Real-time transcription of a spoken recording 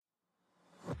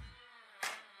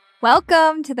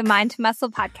Welcome to the Mind to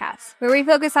Muscle podcast, where we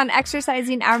focus on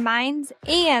exercising our minds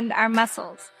and our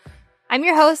muscles. I'm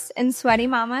your host and sweaty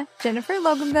mama, Jennifer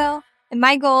Loganville, and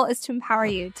my goal is to empower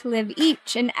you to live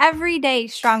each and every day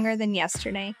stronger than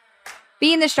yesterday.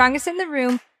 Being the strongest in the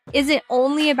room isn't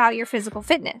only about your physical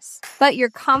fitness, but your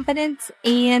confidence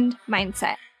and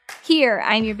mindset. Here,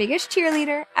 I'm your biggest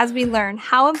cheerleader as we learn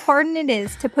how important it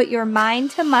is to put your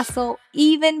mind to muscle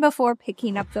even before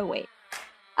picking up the weight.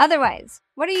 Otherwise,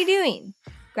 what are you doing?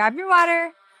 Grab your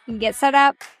water and get set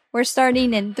up. We're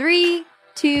starting in 3,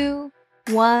 2,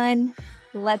 1.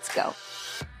 Let's go.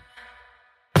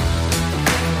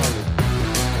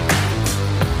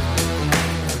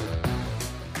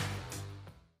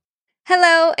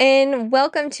 Hello and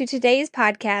welcome to today's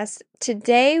podcast.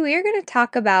 Today we are going to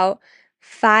talk about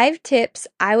 5 tips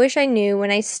I wish I knew when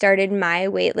I started my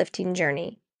weightlifting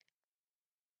journey.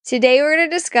 Today we're going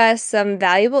to discuss some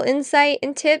valuable insight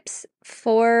and tips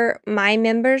for my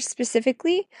members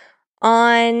specifically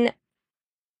on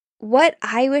what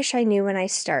I wish I knew when I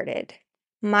started.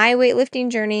 My weightlifting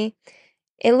journey,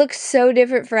 it looks so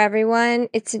different for everyone.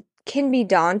 It can be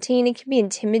daunting, it can be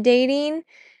intimidating.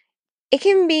 It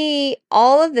can be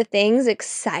all of the things,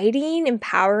 exciting,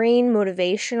 empowering,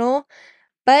 motivational,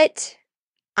 but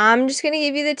I'm just going to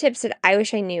give you the tips that I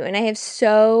wish I knew. And I have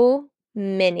so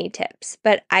many tips,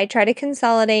 but I try to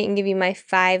consolidate and give you my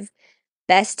 5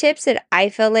 best tips that I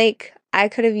feel like I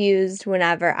could have used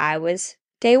whenever I was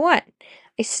day 1.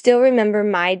 I still remember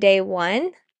my day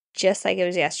 1 just like it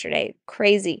was yesterday.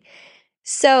 Crazy.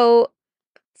 So,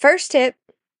 first tip,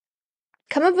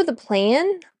 come up with a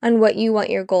plan on what you want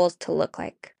your goals to look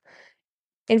like.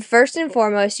 And first and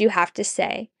foremost, you have to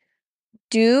say,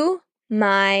 do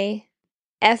my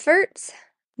efforts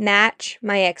match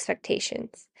my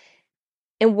expectations?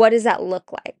 And what does that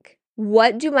look like?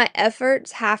 What do my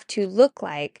efforts have to look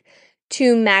like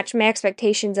to match my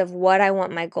expectations of what I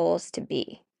want my goals to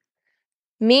be?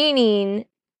 Meaning,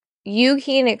 you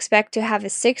can expect to have a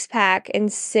 6-pack in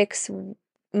 6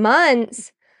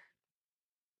 months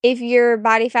if your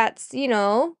body fat's,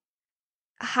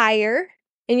 higher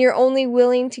and you're only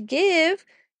willing to give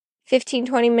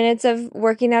 15-20 minutes of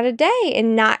working out a day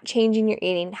and not changing your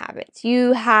eating habits.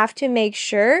 You have to make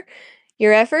sure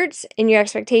your efforts and your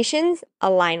expectations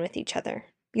align with each other.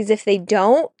 Because if they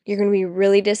don't, you're going to be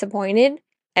really disappointed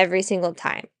every single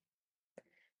time.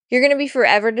 You're going to be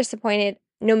forever disappointed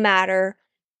no matter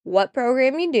what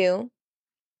program you do,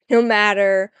 no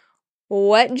matter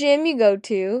what gym you go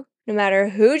to, no matter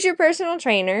who's your personal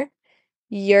trainer,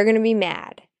 you're going to be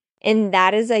mad. And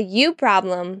that is a you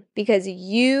problem because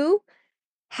you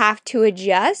have to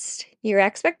adjust your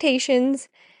expectations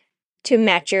to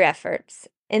match your efforts.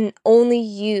 And only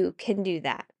you can do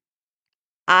that.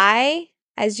 I,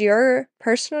 as your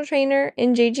personal trainer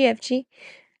in JGFG,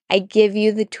 I give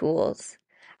you the tools.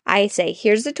 I say,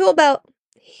 here's the tool belt.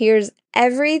 Here's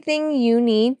everything you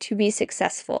need to be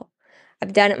successful.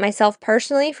 I've done it myself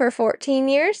personally for 14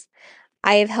 years.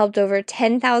 I have helped over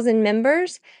 10,000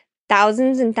 members,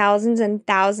 thousands and thousands and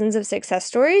thousands of success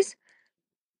stories.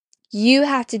 You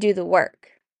have to do the work.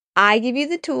 I give you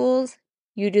the tools.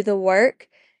 You do the work.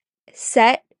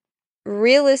 Set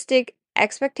realistic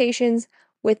expectations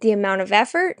with the amount of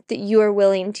effort that you are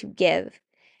willing to give.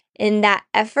 And that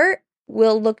effort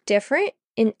will look different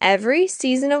in every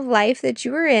season of life that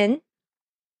you are in.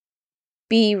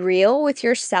 Be real with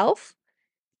yourself.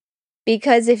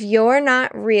 Because if you're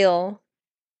not real,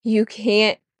 you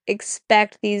can't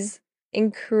expect these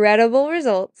incredible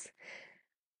results.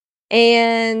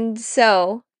 And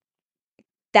so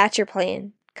that's your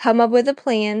plan. Come up with a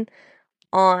plan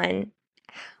on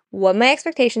what my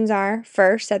expectations are.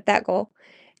 First, set that goal.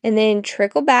 And then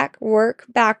trickle back, work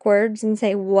backwards, and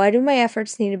say, what do my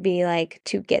efforts need to be like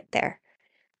to get there?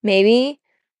 Maybe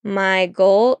my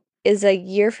goal is a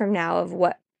year from now of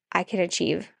what I can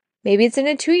achieve. Maybe it's in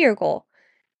a 2-year goal.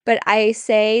 But I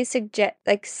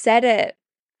set a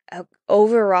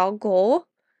overall goal,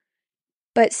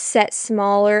 but set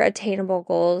smaller attainable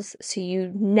goals so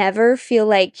you never feel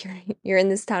like you're in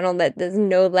this tunnel that there's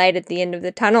no light at the end of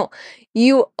the tunnel.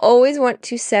 You always want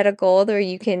to set a goal where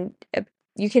you can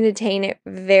attain it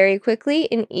very quickly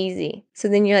and easy. So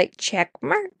then you're like, check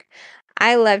mark.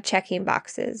 I love checking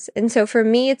boxes. And so for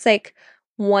me, it's like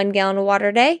 1 gallon of water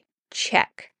a day,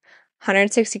 check.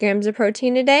 160 grams of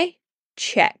protein a day,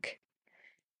 check.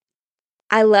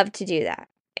 I love to do that.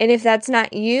 And if that's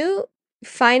not you,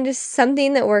 find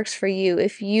something that works for you.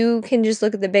 If you can just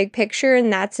look at the big picture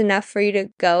and that's enough for you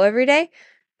to go every day,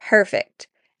 perfect.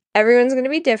 Everyone's going to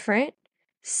be different.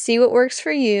 See what works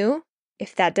for you.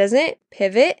 If that doesn't,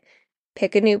 pivot,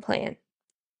 pick a new plan.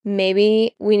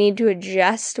 maybe we need to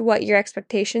adjust what your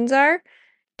expectations are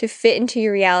to fit into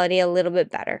your reality a little bit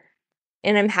better.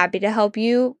 And I'm happy to help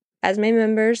you as my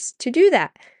members to do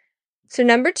that. So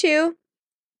number 2,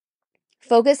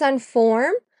 focus on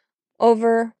form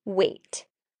over weight.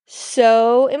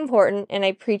 So important, and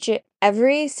I preach it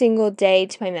every single day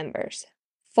to my members.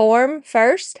 Form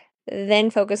first, then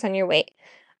focus on your weight.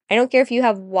 I don't care if you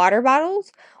have water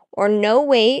bottles or no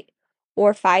weight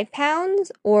or 5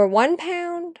 pounds or 1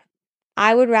 pound.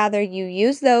 I would rather you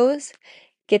use those,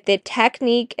 get the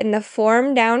technique and the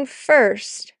form down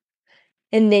first,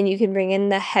 and then you can bring in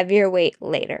the heavier weight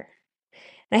later.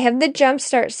 I have the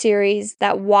Jumpstart series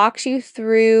that walks you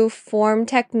through form,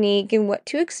 technique, and what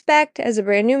to expect as a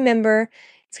brand new member.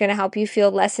 It's going to help you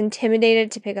feel less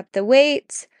intimidated to pick up the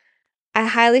weights. I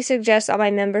highly suggest all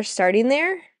my members starting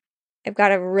there. I've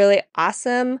got a really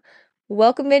awesome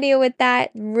welcome video with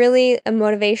that. Really a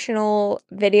motivational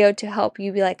video to help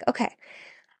you be like, okay,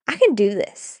 I can do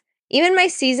this. Even my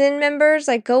seasoned members,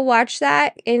 like, go watch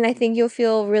that, and I think you'll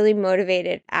feel really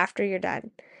motivated after you're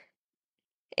done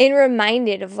and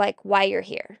reminded of like why you're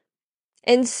here.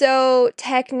 And so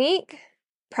technique,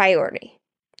 priority.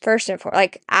 First and foremost,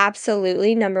 like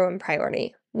absolutely number 1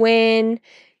 priority. When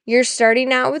you're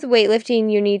starting out with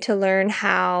weightlifting, you need to learn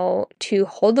how to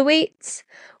hold the weights,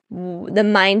 the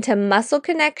mind to muscle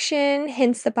connection,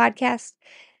 hence the podcast.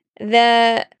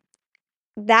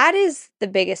 That is the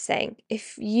biggest thing.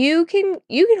 If you can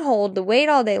hold the weight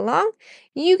all day long,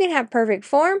 you can have perfect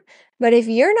form, but if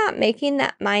you're not making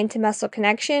that mind to muscle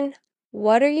connection,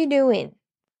 what are you doing?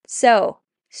 So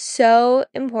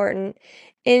important.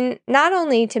 And not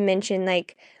only to mention,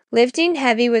 like, lifting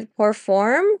heavy with poor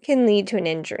form can lead to an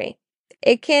injury.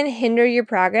 It can hinder your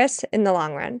progress in the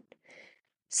long run.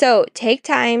 So take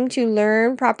time to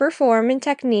learn proper form and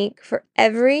technique for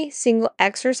every single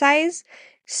exercise.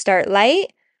 Start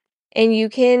light, and you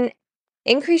can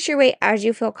increase your weight as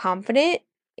you feel confident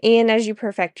and as you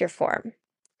perfect your form.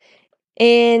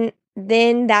 And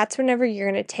then that's whenever you're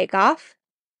going to take off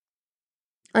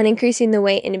on increasing the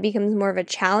weight, and it becomes more of a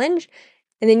challenge.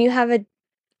 And then you have a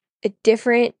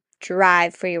different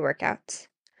drive for your workouts.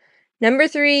 Number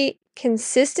 3,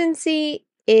 consistency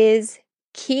is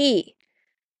key.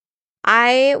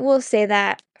 I will say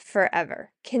that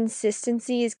forever.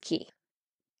 Consistency is key.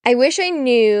 I wish I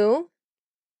knew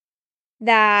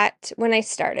that when I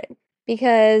started,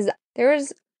 because there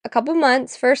was a couple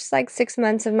months, first like 6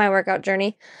 months of my workout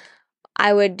journey,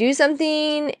 I would do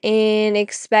something and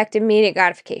expect immediate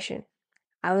gratification.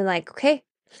 I was like, okay,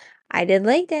 I did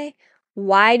leg day.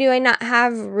 Why do I not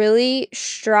have really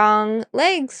strong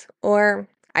legs? Or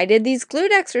I did these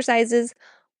glute exercises.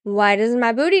 Why does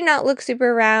my booty not look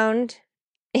super round?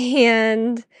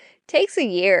 And it takes a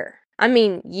year. I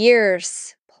mean,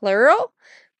 years, plural,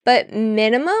 but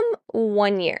minimum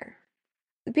 1 year.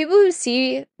 The people who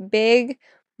see big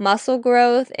muscle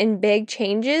growth and big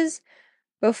changes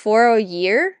before a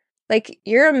year, like,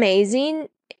 you're amazing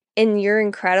and you're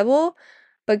incredible,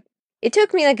 but it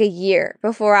took me like a year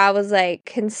before I was like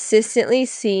consistently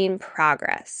seeing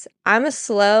progress. I'm a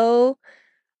slow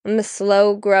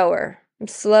grower. I'm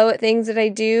slow at things that I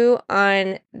do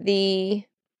on the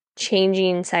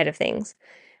changing side of things.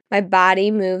 My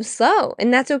body moves slow,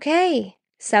 and that's okay.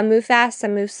 Some move fast,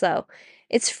 some move slow.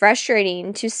 It's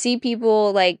frustrating to see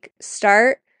people like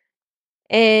start,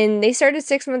 and they started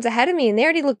 6 months ahead of me and they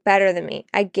already look better than me.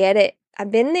 I get it.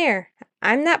 I've been there.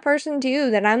 I'm that person too,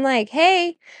 that I'm like,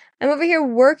 hey, I'm over here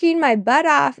working my butt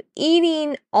off,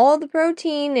 eating all the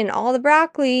protein and all the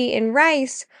broccoli and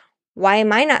rice. Why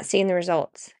am I not seeing the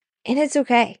results? And it's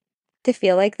okay to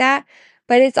feel like that,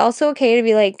 but it's also okay to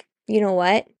be like, you know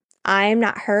what? I'm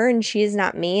not her and she is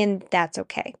not me, and that's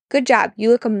okay. Good job.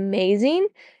 You look amazing,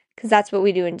 because that's what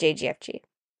we do in JGFG.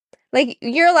 Like,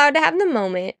 you're allowed to have the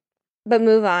moment, but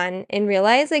move on and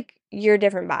realize, like, you're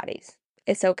different bodies.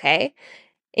 It's okay.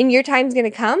 And your time's going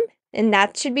to come, and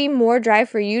that should be more drive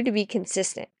for you to be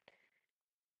consistent.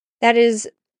 That is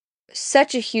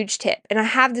such a huge tip. And I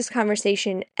have this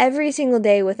conversation every single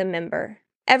day with a member,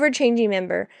 ever-changing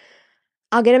member.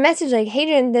 I'll get a message like, hey,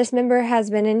 Jen, this member has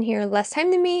been in here less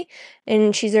time than me,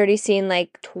 and she's already seen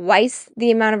like twice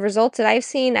the amount of results that I've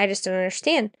seen. I just don't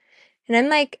understand. And I'm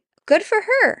like, good for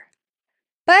her.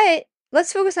 But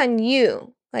let's focus on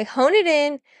you. Like, hone it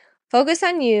in, focus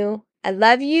on you. I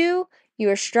love you. You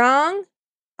are strong.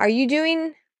 Are you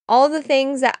doing all the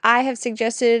things that I have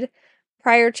suggested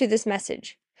prior to this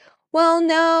message? Well,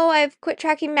 no, I've quit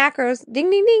tracking macros. Ding,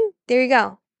 ding, ding. There you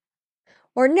go.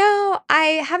 Or no,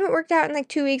 I haven't worked out in like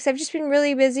 2 weeks. I've just been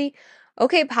really busy.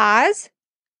 Okay, pause.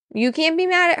 You can't be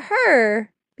mad at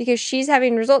her because she's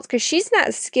having results because she's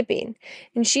not skipping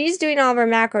and she's doing all of her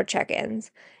macro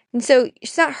check-ins. And so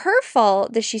it's not her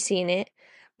fault that she's seeing it.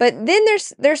 But then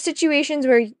there's situations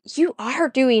where you are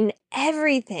doing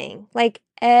everything, like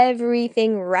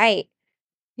everything right.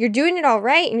 You're doing it all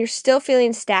right and you're still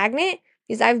feeling stagnant,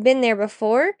 because I've been there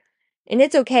before. And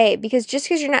it's okay, because just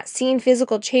because you're not seeing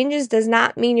physical changes does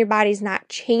not mean your body's not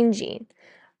changing.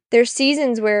 There's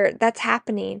seasons where that's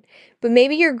happening, but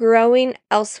maybe you're growing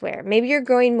elsewhere. Maybe you're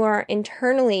growing more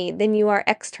internally than you are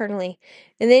externally.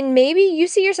 And then maybe you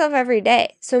see yourself every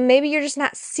day. So maybe you're just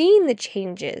not seeing the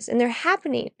changes and they're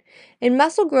happening. And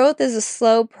muscle growth is a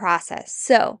slow process.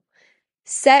 So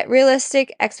set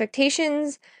realistic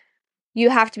expectations. You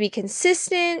have to be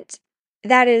consistent.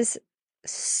 That is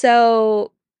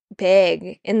so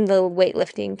big in the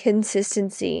weightlifting.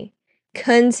 Consistency.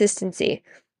 Consistency.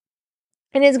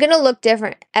 And it's going to look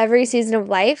different. Every season of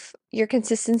life, your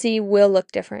consistency will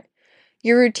look different.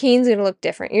 Your routine's going to look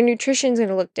different. Your nutrition's going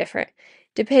to look different,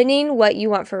 depending what you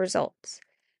want for results.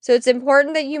 So it's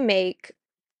important that you make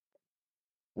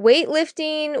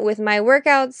weightlifting with my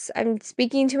workouts, I'm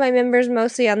speaking to my members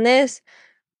mostly on this,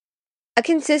 a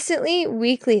consistently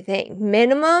weekly thing.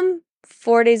 Minimum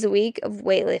 4 days a week of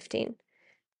weightlifting.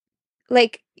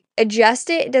 Like, adjust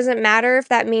it. It doesn't matter if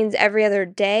that means every other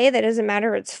day. That doesn't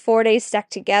matter if it's 4 days stuck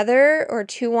together or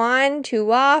 2 on,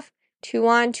 2 off, 2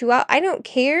 on, 2 out. I don't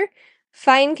care.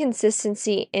 Find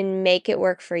consistency and make it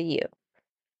work for you.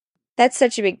 That's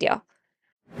such a big deal.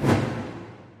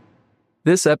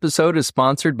 This episode is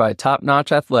sponsored by Top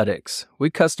Notch Athletics.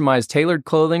 We customize tailored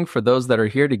clothing for those that are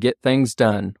here to get things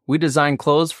done. We design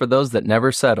clothes for those that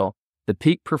never settle, the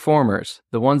peak performers,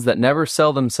 the ones that never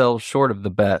sell themselves short of the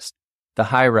best, the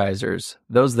high risers,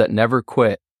 those that never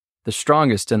quit, the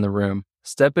strongest in the room.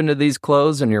 Step into these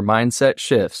clothes and your mindset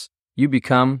shifts. You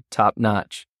become top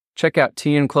notch. Check out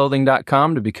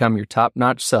tnclothing.com to become your top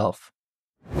notch self.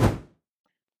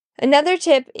 Another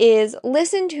tip is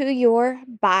listen to your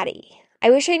body. I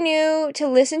wish I knew to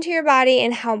listen to your body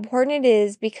and how important it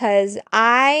is, because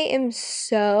I am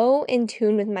so in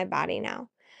tune with my body now.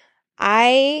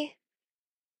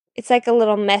 It's like a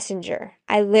little messenger.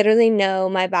 I literally know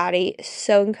my body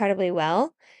so incredibly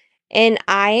well. And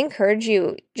I encourage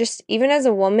you, just even as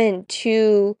a woman,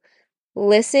 to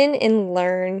listen and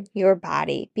learn your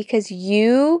body, because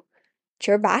it's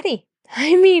your body.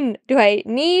 I mean, do I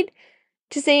need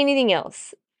to say anything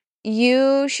else?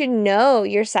 You should know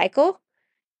your cycle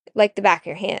like the back of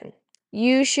your hand.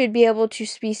 You should be able to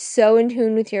be so in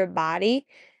tune with your body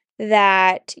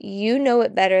that you know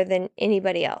it better than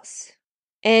anybody else.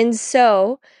 And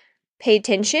so pay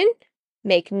attention,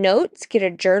 make notes, get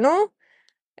a journal.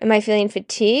 Am I feeling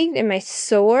fatigued? Am I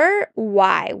sore?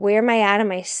 Why? Where am I at in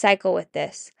my cycle with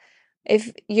this?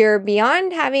 If you're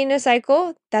beyond having a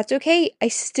cycle, that's okay. I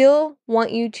still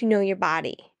want you to know your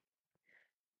body.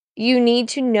 You need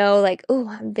to know, like, oh,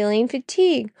 I'm feeling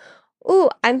fatigued. Oh,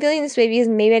 I'm feeling this way because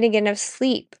maybe I didn't get enough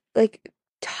sleep. Like,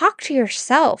 talk to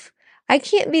yourself. I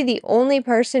can't be the only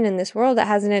person in this world that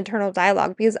has an internal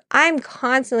dialogue, because I'm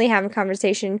constantly having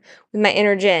conversation with my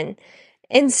inner Jen.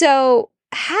 And so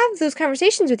have those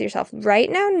conversations with yourself.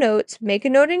 Write down notes, make a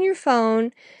note in your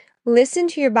phone, listen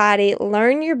to your body,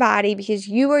 learn your body, because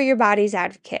you are your body's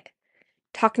advocate.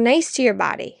 Talk nice to your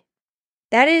body.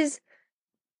 That is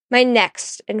my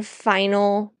next and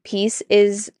final piece,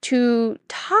 is to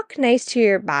talk nice to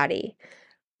your body.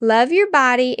 Love your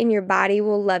body and your body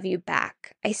will love you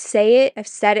back. I say it, I've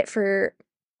said it for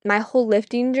my whole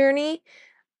lifting journey.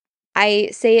 I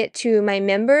say it to my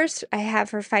members. I have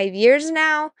for 5 years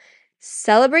now.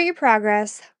 Celebrate your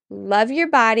progress, love your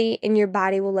body, and your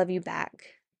body will love you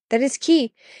back. That is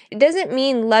key. It doesn't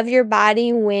mean love your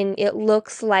body when it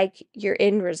looks like your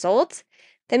end result.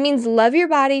 That means love your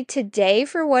body today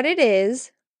for what it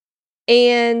is,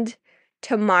 and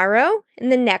tomorrow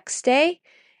and the next day.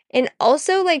 And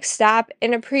also, like, stop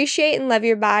and appreciate and love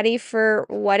your body for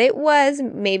what it was.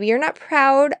 Maybe you're not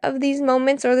proud of these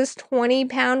moments or this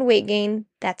 20-pound weight gain.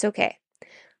 That's okay.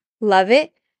 Love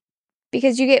it,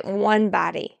 because you get one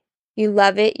body. You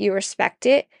love it, you respect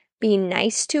it. Be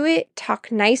nice to it.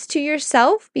 Talk nice to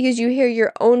yourself, because you hear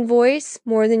your own voice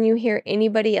more than you hear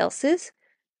anybody else's.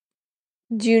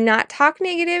 Do not talk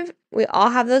negative. We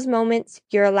all have those moments.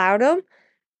 You're allowed them.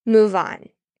 Move on.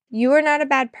 You are not a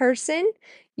bad person.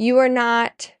 You are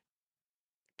not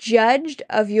judged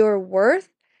of your worth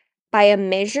by a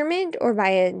measurement or by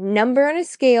a number on a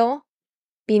scale.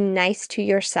 Be nice to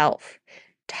yourself.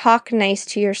 Talk nice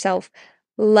to yourself.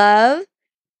 Love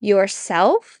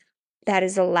yourself. That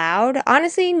is allowed.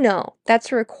 Honestly, no,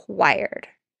 that's required.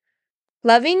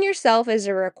 Loving yourself is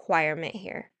a requirement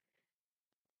here.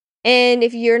 And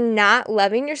if you're not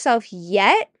loving yourself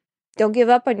yet, don't give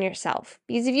up on yourself.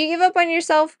 Because if you give up on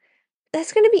yourself,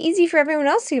 that's going to be easy for everyone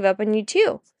else to give up on you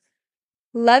too.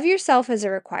 Love yourself as a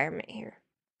requirement here.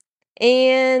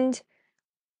 And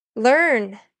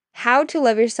learn how to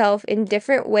love yourself in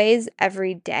different ways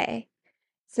every day.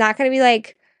 It's not going to be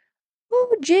like,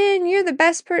 oh, Jen, you're the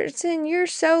best person. You're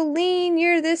so lean.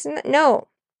 You're this and that. No,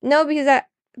 because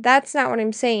that's not what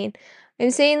I'm saying.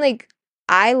 I'm saying like,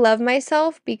 I love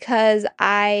myself because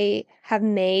I have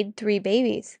made 3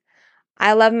 babies.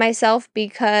 I love myself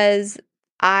because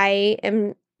I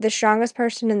am the strongest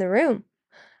person in the room.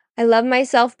 I love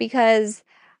myself because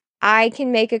I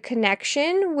can make a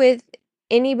connection with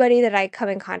anybody that I come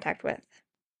in contact with.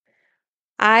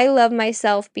 I love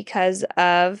myself because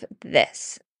of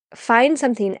this. Find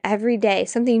something every day,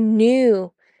 something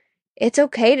new. It's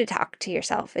okay to talk to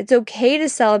yourself. It's okay to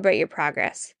celebrate your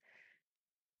progress.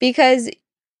 Because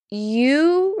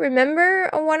you remember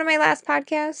on one of my last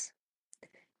podcasts,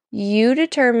 you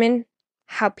determine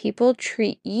how people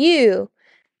treat you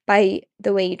by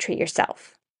the way you treat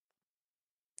yourself.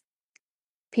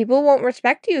 People won't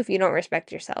respect you if you don't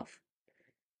respect yourself.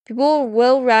 People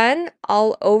will run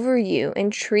all over you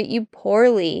and treat you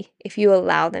poorly if you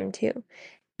allow them to.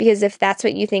 Because if that's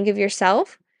what you think of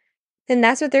yourself, then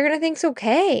that's what they're going to think's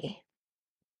okay.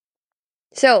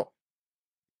 So,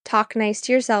 talk nice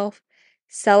to yourself.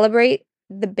 Celebrate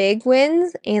the big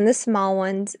wins and the small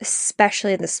ones,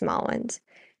 especially the small ones.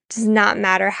 It does not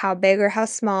matter how big or how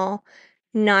small.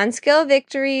 Non-scale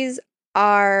victories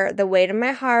are the weight of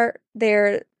my heart.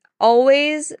 They're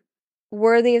always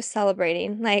worthy of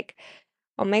celebrating. Like,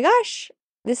 oh my gosh,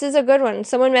 this is a good one.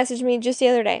 Someone messaged me just the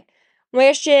other day. Oh my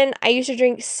gosh, Jen, I used to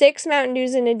drink 6 Mountain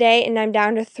Dews in a day and I'm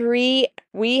down to 3.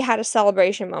 We had a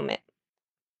celebration moment.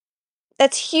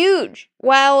 That's huge.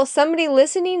 While somebody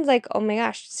listening is like, oh my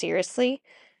gosh, seriously?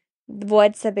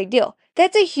 What's the big deal?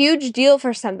 That's a huge deal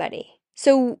for somebody.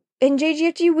 So in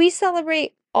JGFG, we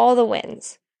celebrate all the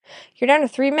wins. You're down to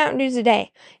 3 Mountain Dews a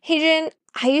day. Hey, Jen,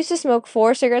 I used to smoke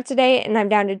 4 cigarettes a day and I'm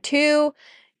down to 2.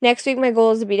 Next week, my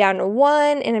goal is to be down to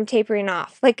 1 and I'm tapering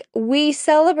off. Like, we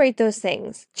celebrate those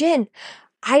things. Jen,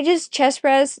 I just chest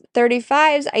pressed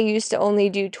 35s. I used to only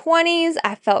do 20s.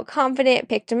 I felt confident,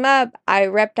 picked them up. I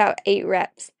repped out 8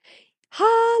 reps.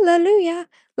 Hallelujah.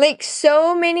 Like,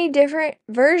 so many different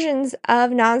versions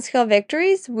of non-scale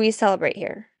victories we celebrate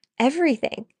here.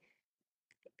 Everything.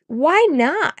 Why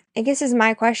not? I guess is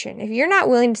my question. If you're not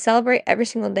willing to celebrate every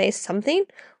single day something,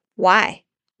 why?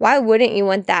 Why wouldn't you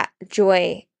want that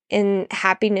joy and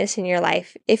happiness in your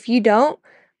life? If you don't,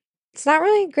 it's not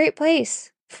really a great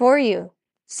place for you.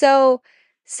 So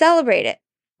celebrate it.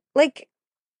 Like,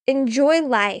 enjoy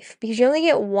life because you only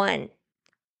get one.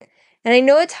 And I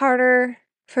know it's harder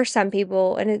for some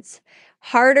people and it's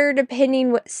harder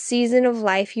depending what season of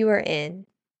life you are in.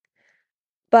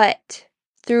 But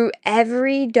through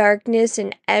every darkness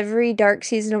and every dark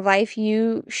season of life,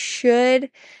 you should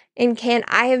and can.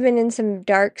 I have been in some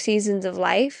dark seasons of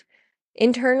life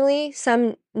internally,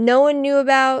 some no one knew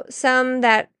about, some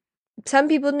that some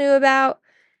people knew about,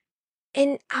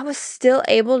 and I was still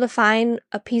able to find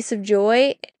a piece of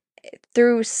joy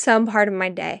through some part of my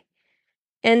day.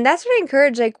 And that's what I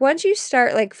encourage. Like, once you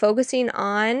start like focusing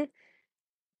on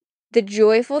the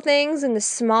joyful things and the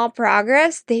small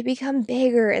progress, they become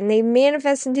bigger and they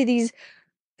manifest into these.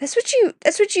 That's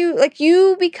what you like.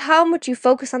 You become what you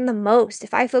focus on the most.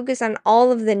 If I focus on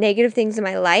all of the negative things in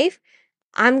my life,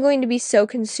 I'm going to be so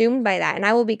consumed by that and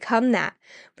I will become that.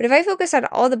 But if I focus on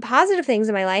all the positive things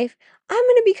in my life, I'm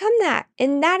going to become that.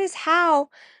 And that is how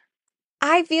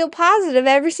I feel positive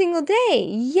every single day.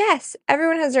 Yes,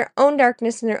 everyone has their own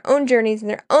darkness and their own journeys and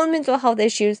their own mental health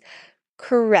issues.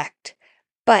 Correct.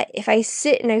 But if I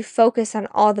sit and I focus on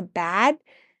all the bad,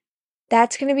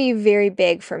 that's going to be very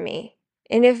big for me.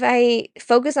 And if I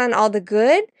focus on all the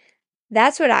good,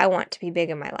 that's what I want to be big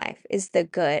in my life, is the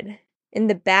good. And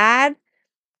the bad,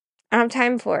 I don't have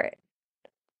time for it.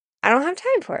 I don't have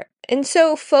time for it. And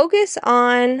so focus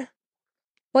on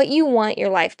what you want your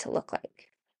life to look like.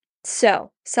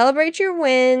 So celebrate your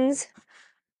wins.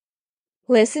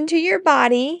 Listen to your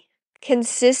body.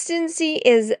 Consistency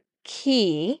is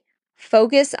key.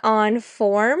 Focus on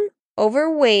form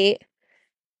over weight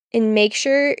and make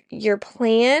sure your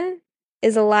plan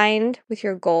is aligned with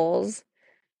your goals.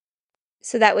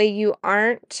 So that way you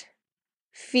aren't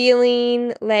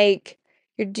feeling like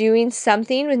you're doing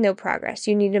something with no progress.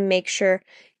 You need to make sure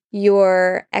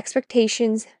your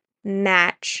expectations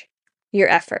match your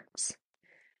efforts.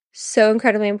 So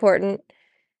incredibly important.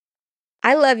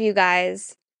 I love you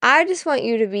guys. I just want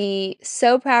you to be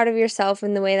so proud of yourself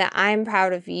in the way that I'm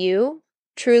proud of you.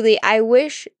 Truly, I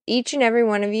wish each and every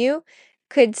one of you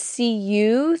could see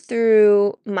you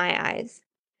through my eyes,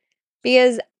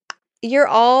 because you're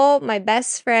all my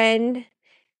best friend.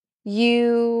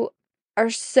 You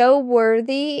are so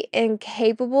worthy and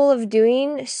capable of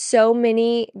doing so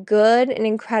many good and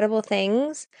incredible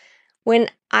things. When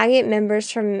I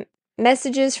get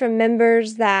messages from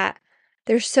members that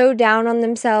they're so down on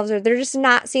themselves, or they're just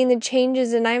not seeing the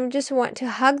changes, and I just want to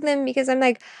hug them, because I'm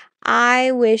like, I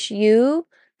wish you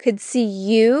could see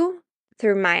you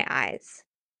through my eyes.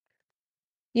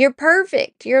 You're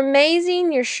perfect. You're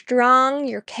amazing. You're strong.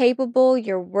 You're capable.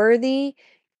 You're worthy.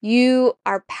 You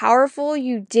are powerful.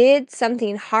 You did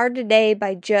something hard today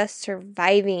by just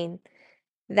surviving.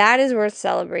 That is worth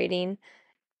celebrating.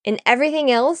 And everything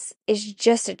else is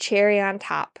just a cherry on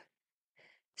top.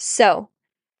 So,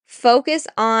 focus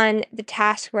on the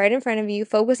task right in front of you.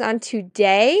 Focus on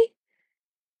today.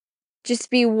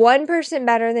 Just be 1%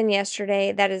 better than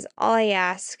yesterday. That is all I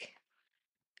ask.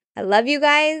 I love you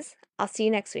guys. I'll see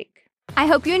you next week. I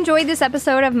hope you enjoyed this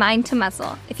episode of Mind to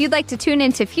Muscle. If you'd like to tune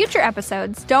into future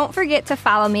episodes, don't forget to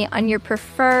follow me on your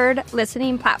preferred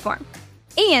listening platform.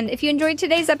 And if you enjoyed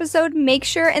today's episode, make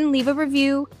sure and leave a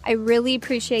review. I really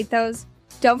appreciate those.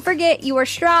 Don't forget, you are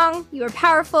strong, you are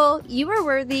powerful, you are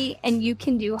worthy, and you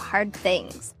can do hard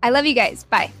things. I love you guys.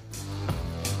 Bye.